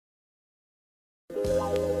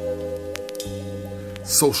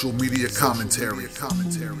Social media commentary.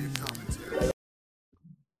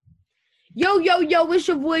 Yo, it's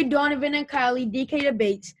your boy Donovan and Kylie, DK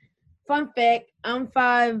Debates. Fun fact, I'm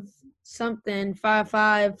 5'something,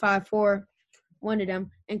 5'5", 5'4", one of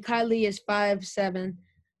them. And Kylie is 5'7".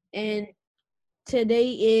 And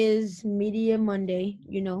today is Media Monday,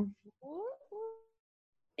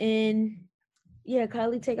 And yeah,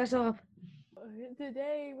 Kylie, take us off.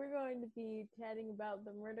 Today, we're going to be chatting about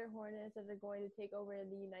the murder hornets that are going to take over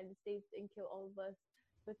the United States and kill all of us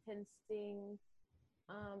with 10 stings.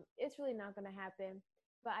 It's really not going to happen,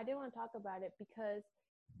 but I did want to talk about it because,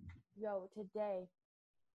 today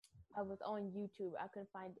I was on YouTube. I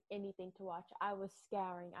couldn't find anything to watch. I was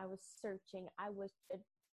scouring. I was searching.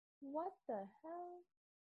 What the hell?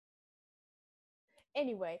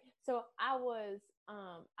 Anyway, so I was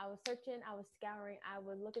searching, I was scouring, I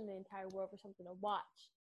was looking the entire world for something to watch.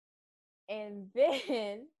 And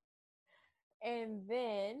then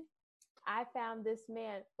I found this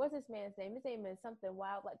man. What's this man's name? His name is something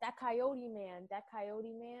wild, like that Coyote Man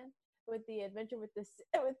with the adventure with the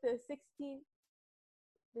 16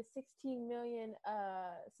 million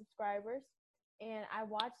subscribers. And I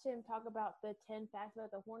watched him talk about the 10 facts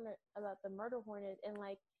about the murder hornet, and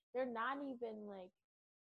like they're not even like,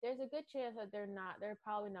 there's a good chance that they're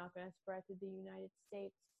probably not going to spread to the United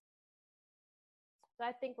States. So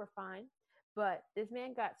I think we're fine. But this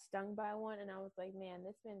man got stung by one, and I was like, man,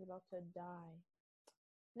 this man's about to die.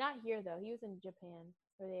 Not here, though. He was in Japan,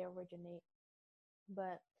 where they originate.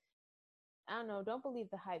 But I don't know. Don't believe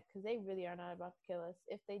the hype, because they really are not about to kill us.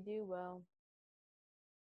 If they do, well.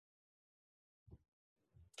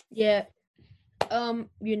 Yeah,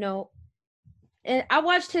 and I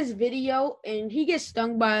watched his video, and he gets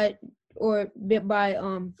stung by or bit by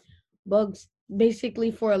bugs basically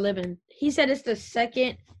for a living. He said it's the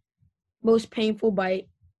second most painful bite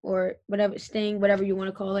or whatever, sting, whatever you want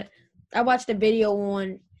to call it. I watched a video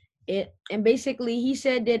on it, and basically he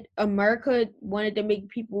said that America wanted to make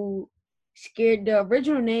people scared. The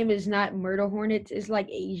original name is not murder hornets; it's like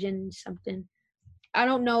Asian something. I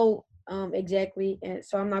don't know exactly, and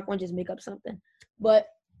so I'm not going to just make up something. But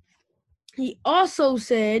he also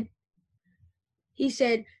said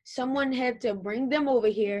someone had to bring them over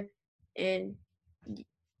here, and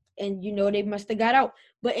they must have got out.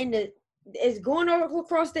 But it's going all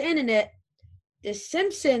across the internet. The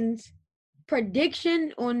Simpsons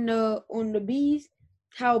prediction on the bees,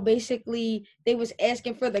 how basically they was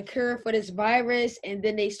asking for the cure for this virus, and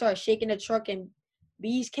then they start shaking the truck and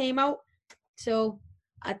bees came out. So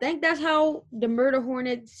I think that's how the murder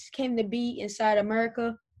hornets came to be inside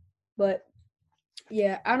America. But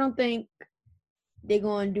yeah, I don't think they're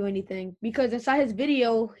gonna do anything, because inside his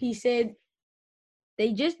video he said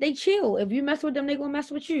they chill. If you mess with them, they're gonna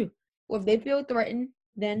mess with you. Or if they feel threatened,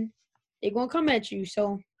 then they're gonna come at you.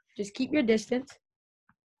 So just keep your distance.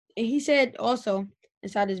 And he said also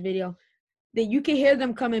inside this video that you can hear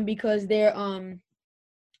them coming because their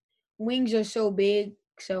wings are so big.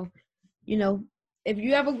 So, if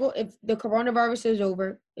the coronavirus is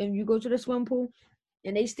over and you go to the swim pool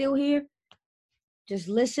and they still here, just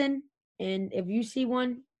listen. And if you see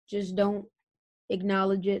one, just don't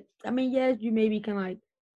acknowledge it. I mean, yes, you maybe can like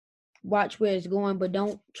watch where it's going, but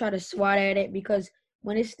don't try to swat at it, because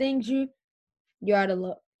when it stings you, you're out of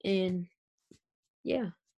luck. And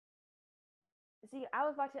yeah. See,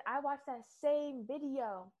 I watched that same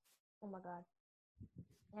video. Oh my God.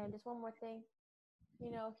 And just one more thing. He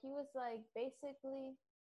was like, basically,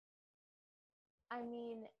 I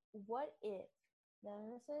mean, what if, not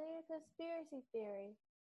necessarily a conspiracy theory,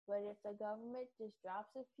 but if the government just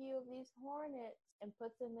drops a few of these hornets and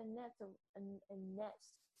puts them in nests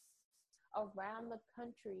around the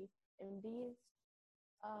country, and these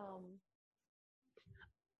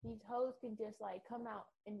hoes can just like come out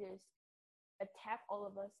and just attack all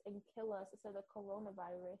of us and kill us instead of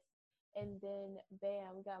coronavirus. And then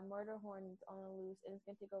bam, we got murder hornets on the loose, and it's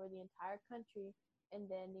gonna take over the entire country, and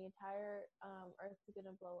then the entire earth is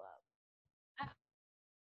gonna blow up.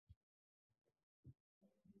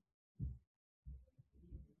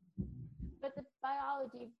 But the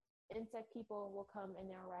biology insect people will come and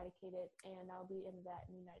they're eradicated, and that'll be in that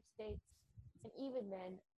in the United States. And even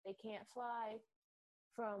then, they can't fly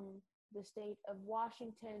from the state of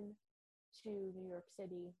Washington to New York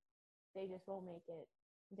City. They just won't make it.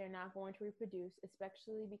 They're not going to reproduce,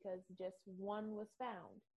 especially because just one was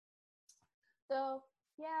found. So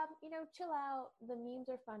yeah, chill out. The memes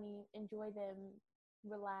are funny. Enjoy them.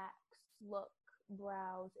 Relax. Look.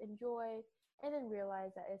 Browse. Enjoy. And then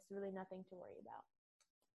realize that it's really nothing to worry about.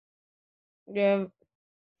 Yeah.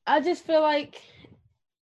 I just feel like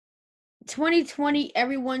 2020,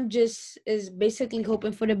 everyone just is basically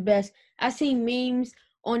hoping for the best. I see memes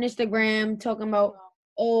on Instagram talking about,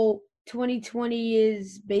 oh, 2020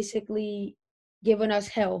 is basically giving us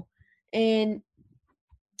hell. And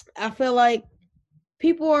I feel like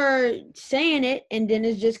people are saying it and then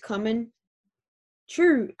it's just coming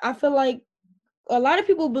true. I feel like a lot of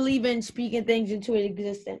people believe in speaking things into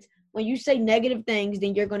existence. When you say negative things,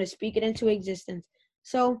 then you're going to speak it into existence.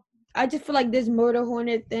 So I just feel like this murder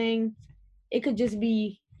hornet thing, it could just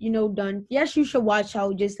be, done. Yes, you should watch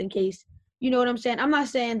out just in case. You know what I'm saying? I'm not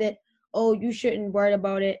saying that, oh, you shouldn't worry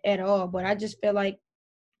about it at all, but I just feel like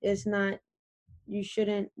it's not, you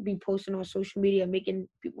shouldn't be posting on social media making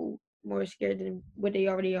people more scared than what they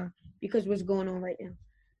already are because what's going on right now.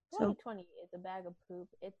 So, 2020 is a bag of poop.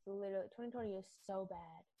 It's literally 2020 is so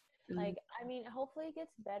bad. mm, Like, I mean, hopefully it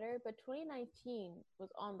gets better, but 2019 was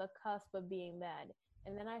on the cusp of being bad.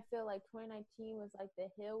 And then I feel like 2019 was like the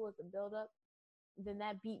hill with the build up. Then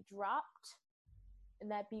that beat dropped,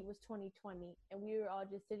 and that beat was 2020. And we were all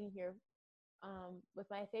just sitting here, with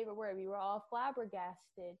my favorite word, we were all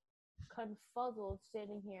flabbergasted, confuzzled,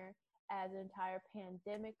 sitting here as an entire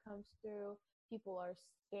pandemic comes through. People are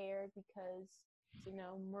scared because,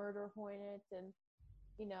 murder hornets and,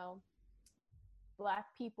 you know, black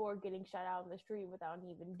people are getting shot out in the street without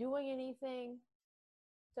even doing anything.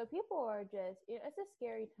 So people are just, it's a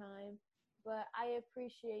scary time, but I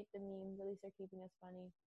appreciate the memes. At least they're keeping us funny.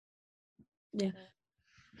 yeah.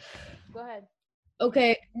 Go ahead.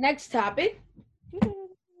 Okay, next topic.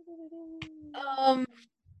 Um,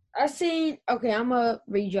 okay, I'm gonna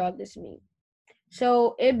read y'all this meme.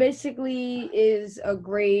 So it basically is a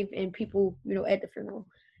grave and people, at the funeral.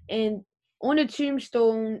 And on the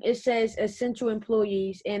tombstone, it says essential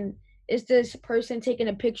employees. And it's this person taking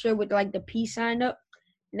a picture with like the peace sign up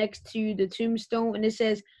next to the tombstone. And it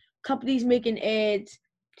says companies making ads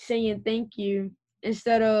saying thank you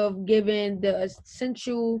instead of giving the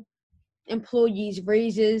essential employees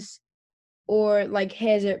raises or like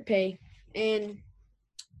hazard pay. And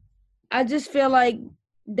I just feel like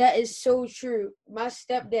that is so true. My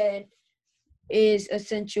stepdad is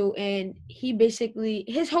essential and he basically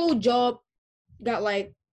his whole job got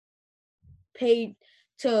like paid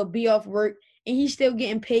to be off work and he's still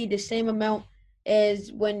getting paid the same amount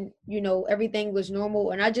as when everything was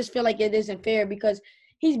normal, and I just feel like it isn't fair because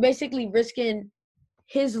he's basically risking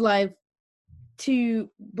his life to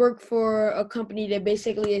work for a company that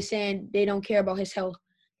basically is saying they don't care about his health.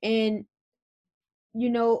 And you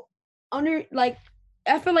know, under like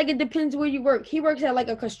I feel like it depends where you work. He works at like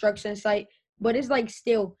a construction site, but it's like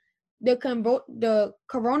still the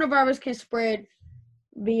coronavirus can spread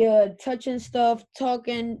via touching stuff,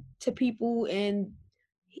 talking to people, and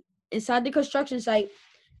inside the construction site,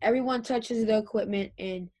 everyone touches the equipment,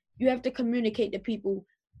 and you have to communicate to people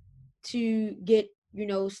to get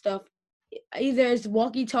stuff. Either it's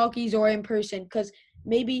walkie talkies or in person, because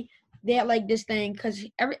maybe they had like this thing. Because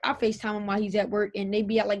I FaceTime him while he's at work, and they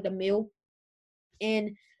be at like the mill,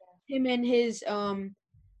 and him and his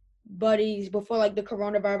buddies before like the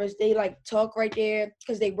coronavirus, they like talk right there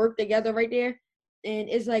because they work together right there, and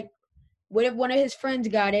it's like, what if one of his friends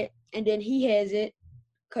got it and then he has it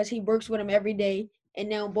because he works with him every day, and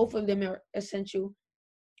now both of them are essential,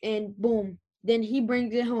 and boom, then he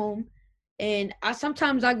brings it home, and I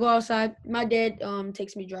go outside. My dad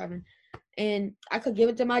takes me driving, and I could give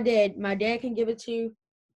it to my dad. My dad can give it to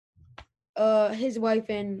his wife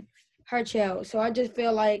and her child. So I just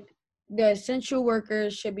feel like the essential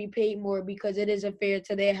workers should be paid more because it isn't fair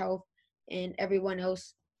to their health and everyone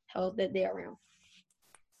else health that they're around.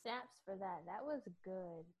 Snaps for that. That was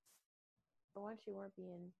good. But once you weren't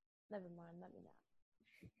being, never mind. Let me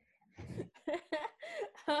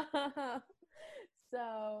not.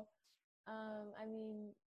 So, I mean,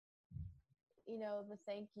 the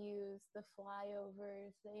thank yous, the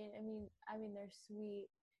flyovers. I mean, they're sweet.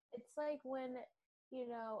 It's like when,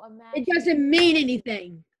 a mass It doesn't mean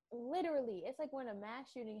anything. literally, it's like when a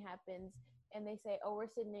mass shooting happens and they say, "Oh, we're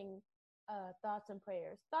sending thoughts and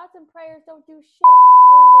prayers." Thoughts and prayers don't do shit.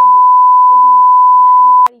 What do? They do nothing. Not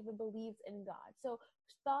everybody even believes in God. So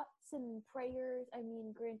thoughts and prayers. I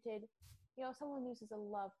mean, granted, someone loses a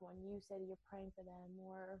loved one. You said you're praying for them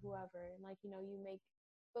or whoever, and like you make.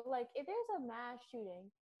 But like, if there's a mass shooting,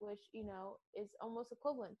 which is almost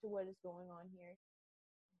equivalent to what is going on here,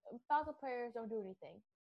 thoughts and prayers don't do anything.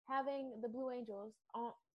 Having the Blue Angels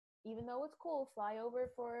on, even though it's cool, fly over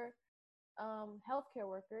for healthcare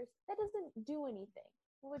workers, that doesn't do anything.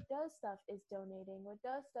 What does stuff is donating. What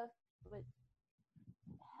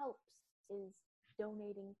helps is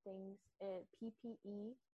donating things,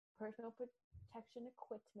 PPE, personal protection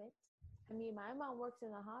equipment. I mean, my mom works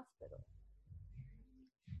in a hospital.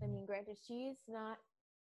 I mean, granted, she is not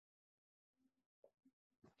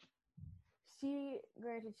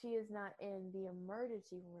in the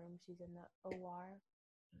emergency room. She's in the OR,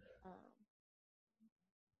 um,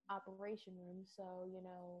 operation room. So,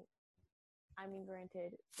 I mean,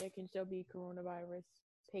 granted, there can still be coronavirus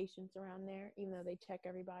patients around there, even though they check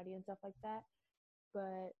everybody and stuff like that.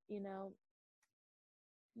 But,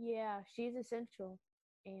 yeah, she's essential.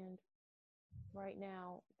 And right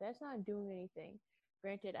now, that's not doing anything.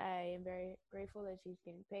 Granted, I am very grateful that she's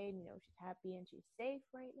getting paid. She's happy and she's safe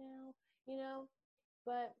right now,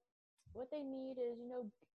 But what they need is,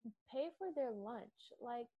 pay for their lunch.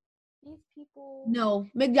 Like, these people. No,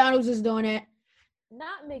 McDonald's is doing it.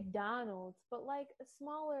 Not McDonald's, but like a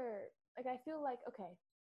smaller. Like, I feel like, okay,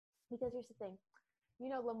 because here's the thing.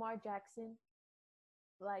 Lamar Jackson,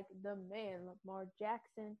 like the man, Lamar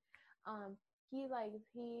Jackson, he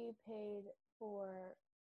paid for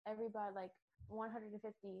everybody like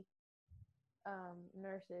 150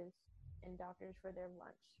 nurses and doctors for their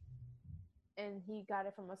lunch. And he got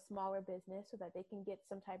it from a smaller business so that they can get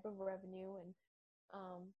some type of revenue and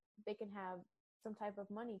they can have some type of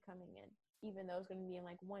money coming in, even though it's going to be in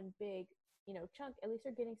like one big, chunk. At least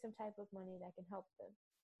they're getting some type of money that can help them.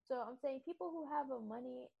 So I'm saying people who have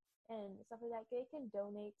money and stuff like that, they can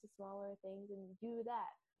donate to smaller things and do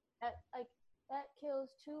that. That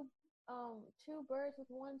kills two birds with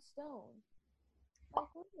one stone. Like,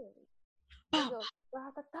 literally.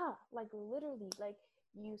 Like, literally, like,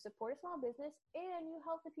 you support a small business and you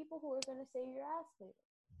help the people who are going to save your ass later.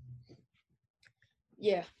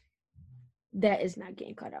 Yeah. That is not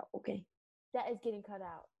getting cut out, okay? That is getting cut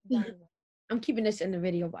out. I'm keeping this in the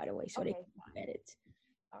video, by the way, so okay, they can edit.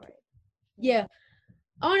 All right. Yeah.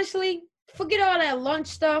 Honestly, forget all that lunch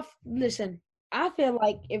stuff. Listen, I feel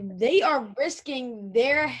like if they are risking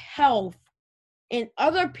their health and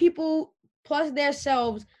other people plus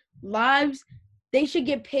themselves lives, they should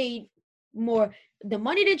get paid more. The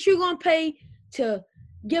money that you're gonna pay to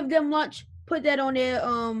give them lunch, put that on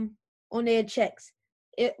their checks.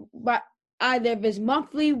 But either if it's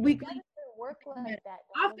monthly, weekly. It doesn't work like that.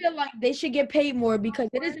 I feel like they should get paid more because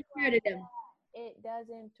it isn't fair to them. It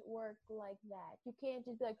doesn't work like that. You can't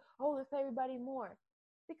just be like, oh, let's pay everybody more.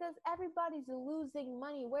 Because everybody's losing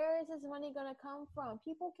money. Where is this money going to come from?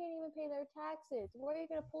 People can't even pay their taxes. Where are you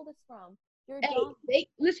going to pull this from?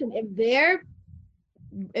 Listen,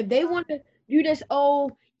 if they want to do this,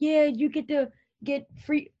 oh, yeah, you get to get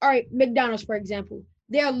free. All right, McDonald's, for example.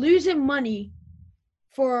 They're losing money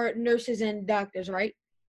for nurses and doctors, right?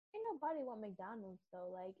 Ain't nobody want McDonald's, though.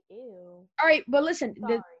 Like, ew. All right, but listen,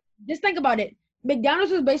 just think about it.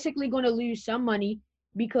 McDonald's is basically going to lose some money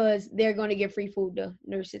because they're going to give free food to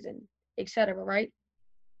nurses and etc., right?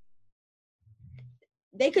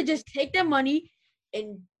 They could just take their money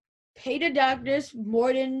and pay the doctors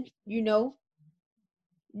more than,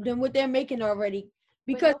 than what they're making already.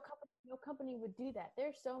 Because no company would do that.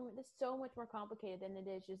 This so much more complicated than it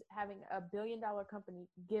is just having $1 billion company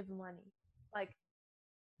give money. Like,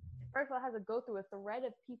 first of all, it has to go through a thread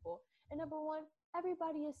of people. And number one,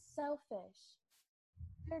 everybody is selfish.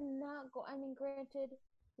 They're not I mean, granted,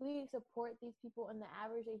 we support these people and the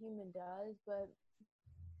average a human does, but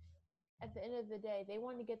at the end of the day, they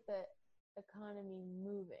want to get the economy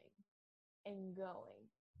moving and going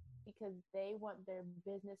because they want their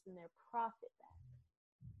business and their profit back.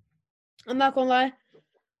 I'm not gonna lie.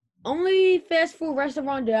 Only fast food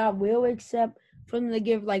restaurant that I will accept for them to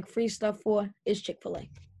give like free stuff for is Chick-fil-A.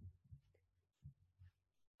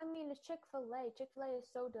 I mean, it's Chick-fil-A. Chick-fil-A is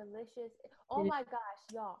so delicious. Oh my gosh,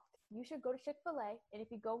 y'all. You should go to Chick-fil-A, and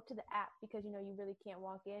if you go to the app, because, you really can't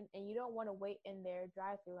walk in, and you don't want to wait in their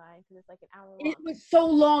drive-thru line because it's like an hour long. It was so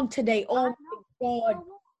long today. Oh, my God. So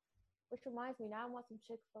which reminds me, now I want some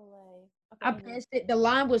Chick-fil-A. Okay, I passed it.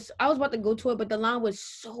 I was about to go to it, but the line was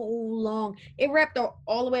so long. It wrapped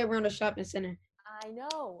all the way around the shopping center. I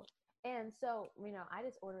know. And so, I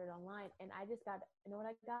just ordered it online, and I just got, you know what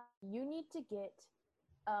I got? You need to get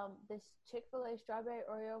this Chick-fil-A strawberry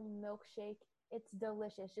Oreo milkshake. It's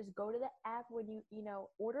delicious. Just go to the app when you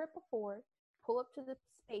order it before, pull up to the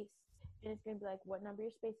space, and it's gonna be like what number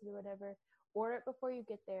your space is or whatever. Order it before you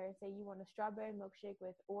get there and say you want a strawberry milkshake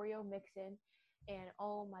with Oreo mix-in, and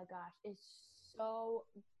oh my gosh, it's so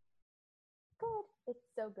good. It's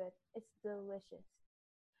so good. It's delicious.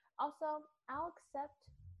 Also, I'll accept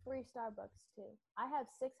free Starbucks too. I have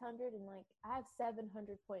 700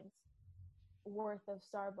 points worth of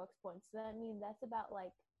Starbucks points. So that means that's about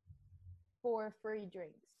like 4 free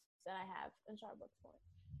drinks that I have in Starbucks points.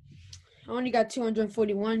 I only got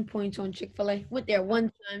 241 points on Chick-fil-A. Went there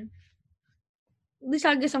one time. At least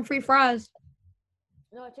I'll get some free fries.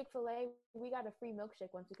 No, at Chick-fil-A, we got a free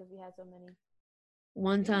milkshake once because we had so many.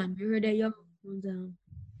 One time. You heard that, yo? One time.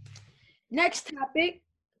 Next topic.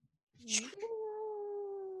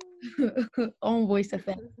 Own voice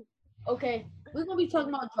effect. Okay, we're gonna be talking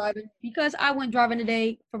about driving because I went driving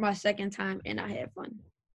today for my second time and I had fun.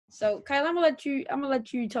 So, Kyle, I'm gonna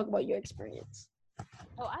let you talk about your experience.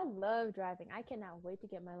 Oh, I love driving. I cannot wait to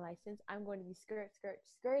get my license. I'm going to be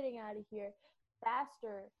skirting out of here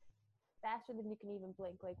faster, faster than you can even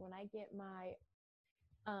blink. Like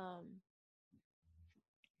um,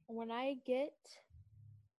 when I get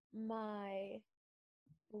my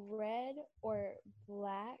red or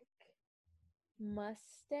black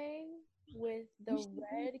Mustang with the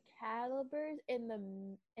red calipers and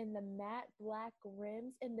the matte black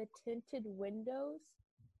rims and the tinted windows,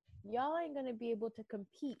 y'all ain't gonna be able to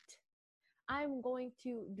compete. I'm going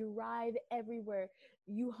to drive everywhere.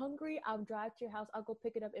 You hungry? I'll drive to your house. I'll go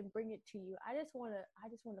pick it up and bring it to you. I just wanna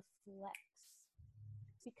flex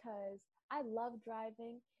because I love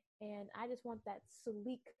driving and I just want that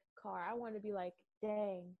sleek car. I want to be like,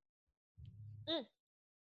 dang.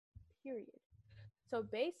 Period. So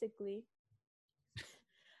basically,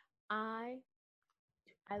 I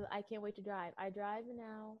I can't wait to drive. I drive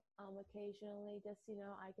now. Occasionally, just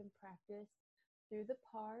I can practice through the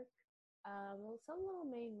park. Some little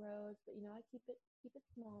main roads, but I keep it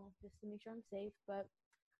small just to make sure I'm safe. But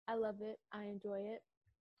I love it. I enjoy it.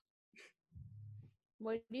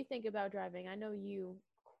 What do you think about driving? I know you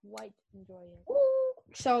quite enjoy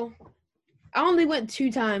it. So, I only went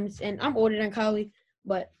 2 times, and I'm older than Kylie,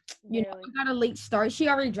 but I got a late start. She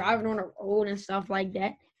already driving on the road and stuff like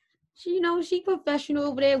that. She professional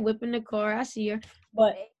over there whipping the car. I see her,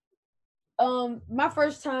 but my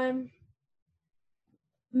first time,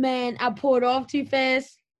 man, I pulled off too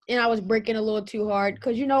fast and I was braking a little too hard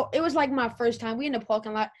because it was like my first time. We in the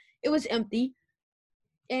parking lot. It was empty,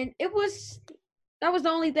 and that was the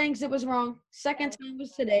only things that was wrong. Second time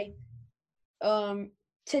was today.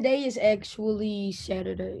 Today is actually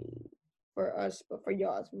Saturday for us, but for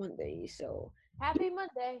y'all it's Monday. So happy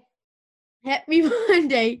Monday. Happy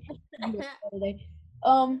Monday. Saturday.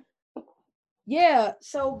 Yeah.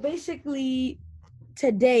 So basically,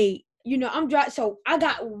 today, I'm driving. So I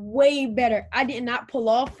got way better. I did not pull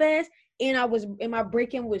off fast, and my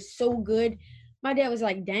braking was so good. My dad was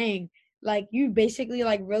like, "Dang, like you basically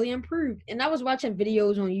like really improved." And I was watching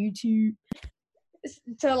videos on YouTube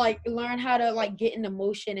to like learn how to like get in the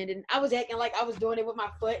motion, and then I was acting like I was doing it with my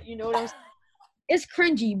foot. You know what I'm saying? It's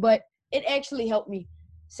cringy, but it actually helped me.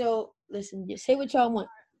 So listen, just say what y'all want.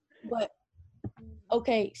 But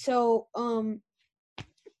okay, so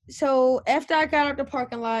after I got out the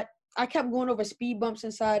parking lot, I kept going over speed bumps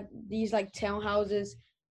inside these like townhouses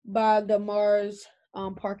by the Mars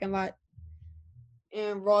parking lot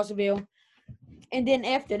in Rossville. And then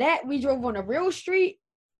after that, we drove on a real street.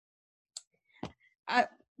 I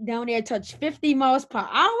down there touched 50 miles per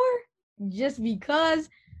hour just because,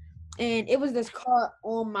 and it was this car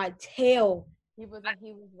on my tail. He was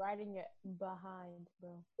riding it behind,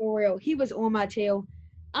 bro. For real, he was on my tail.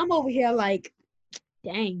 I'm over here like,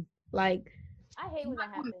 dang, like I hate when that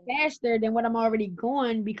happens. Faster than what I'm already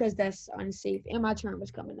going because that's unsafe, and my turn was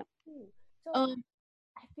coming up. So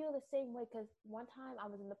I feel the same way because one time I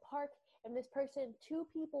was in the park and two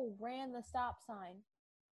people ran the stop sign.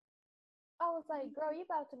 I was like, girl, you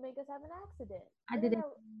about to make us have an accident. I did it.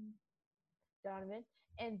 Donovan.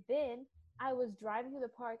 And then I was driving through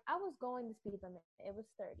the park. I was going the speed limit. It was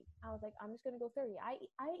 30. I was like, I'm just going to go 30. I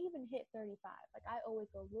even hit 35. Like, I always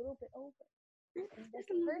go a little bit over. And this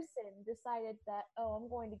person decided that, I'm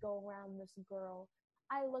going to go around this girl.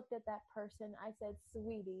 I looked at that person. I said,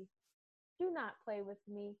 sweetie, do not play with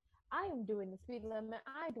me. I am doing the speed limit.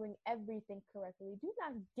 I'm doing everything correctly. Do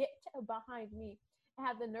not get behind me and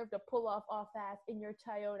have the nerve to pull off all fast in your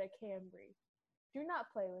Toyota Camry. Do not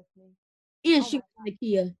play with me. And she was in the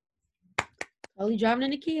Kia. Probably driving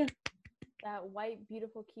in the Kia. That white,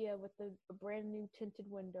 beautiful Kia with the brand new tinted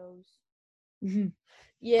windows. Mm-hmm.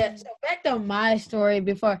 Yeah, so back to my story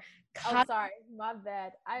before. Oh, sorry. My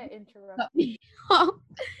bad. I interrupted. So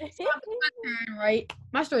my turn, right?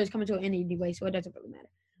 My story is coming to an end anyway, so it doesn't really matter.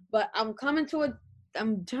 But I'm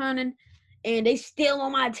turning, and they still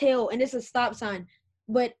on my tail, and it's a stop sign.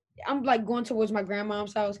 But I'm like going towards my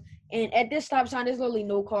grandma's house, and at this stop sign, there's literally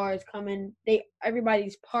no cars coming.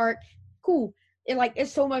 Everybody's parked. Cool. And like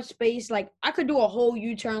it's so much space. Like I could do a whole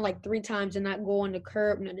U-turn like 3 times and not go on the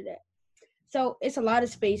curb, none of that. So it's a lot of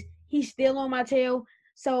space. He's still on my tail.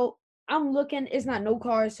 So I'm looking, it's not no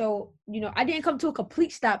cars. So, I didn't come to a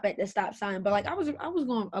complete stop at the stop sign, but like I was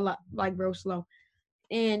going a lot like real slow.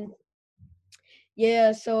 And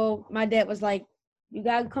yeah, so my dad was like, you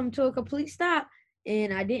gotta come to a complete stop.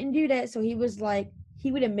 And I didn't do that. So he was like,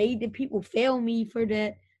 he would have made the people fail me for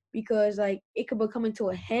that because like it could become into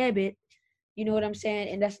a habit. You know what I'm saying?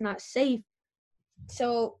 And that's not safe.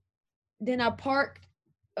 So then I parked,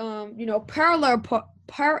 parallel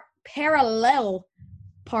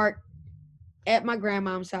park at my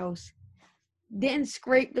grandma's house. Didn't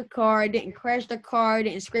scrape the car, didn't crash the car,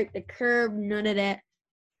 didn't scrape the curb, none of that.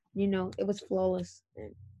 It was flawless.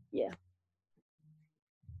 And yeah.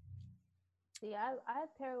 See, I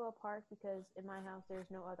parallel park because in my house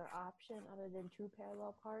there's no other option other than to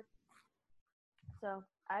parallel park. So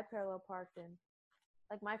I parallel parked in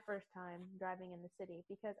like my first time driving in the city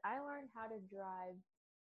because I learned how to drive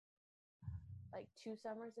like 2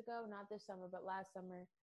 summers ago, not this summer, but last summer.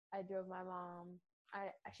 I drove my mom.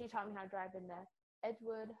 She taught me how to drive in the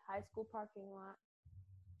Edgewood High School parking lot.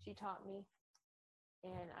 She taught me,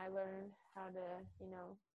 and I learned how to,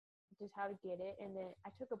 just how to get it. And then I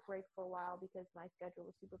took a break for a while because my schedule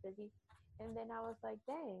was super busy. And then I was like,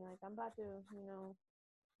 dang, like I'm about to,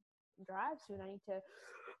 drive soon. I need to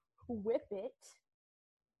whip it.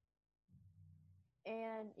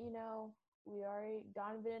 And,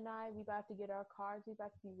 Donovan and I, we about to get our cars. We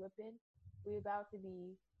about to be whipping. We about to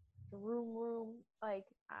be room. Like,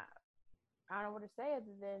 I don't know what to say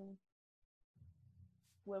other than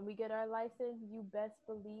when we get our license, you best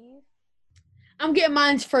believe. I'm getting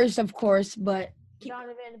mine first, of course, but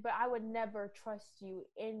Donovan, but I would never trust you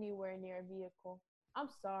anywhere near a vehicle. I'm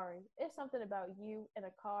sorry. It's something about you in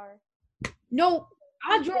a car. No,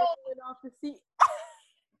 I drove it off the seat.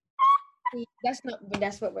 That's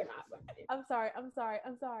what we're not going to do. I'm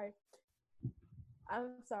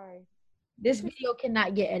sorry. This video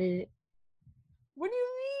cannot get edited. What do you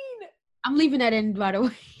mean? I'm leaving that in, by the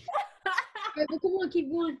way. Right, but come on, keep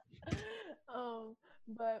going.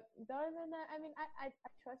 But Donovan, I mean, I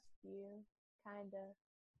trust you, kind of.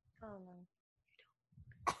 I don't know.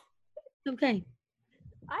 Okay.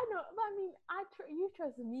 I know. I mean, you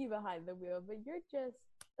trust me behind the wheel, but you're just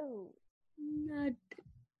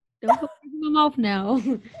Don't put words in my mouth now.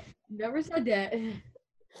 Never said that.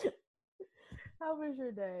 How was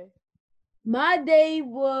your day? My day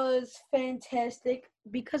was fantastic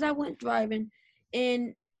because I went driving,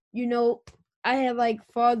 and I had like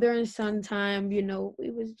father and son time.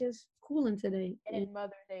 It was just cooling today. And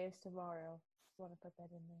Mother's Day is tomorrow. Just want to put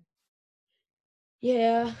that in there.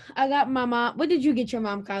 Yeah, I got my mom. What did you get your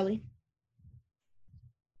mom, Kylie?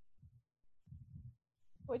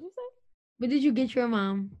 What'd you say? What did you get your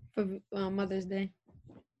mom for Mother's Day?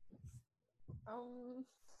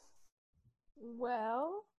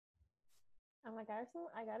 Well, I got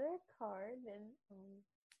her a card and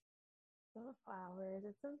some flowers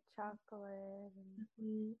and some chocolate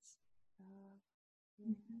and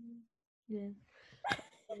Yeah.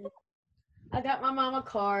 I got my mom a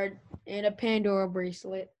card and a Pandora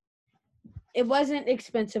bracelet. It wasn't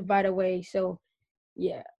expensive, by the way, so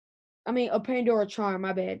yeah. I mean, a Pandora charm,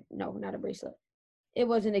 my bad. No, not a bracelet. It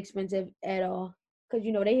wasn't expensive at all. Because,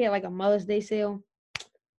 they had like a Mother's Day sale.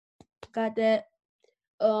 Got that.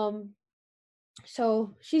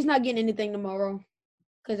 So she's not getting anything tomorrow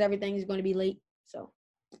because everything is going to be late. So,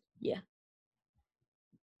 yeah.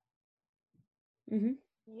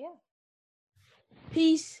 Yeah.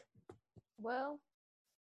 Peace. Well,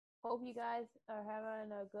 hope you guys are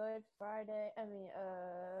having a good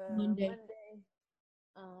Monday.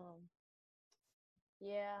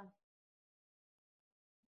 Yeah.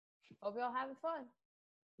 Hope y'all having fun.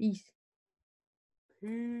 Peace.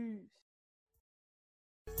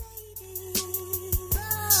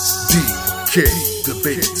 DK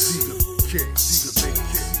Debates.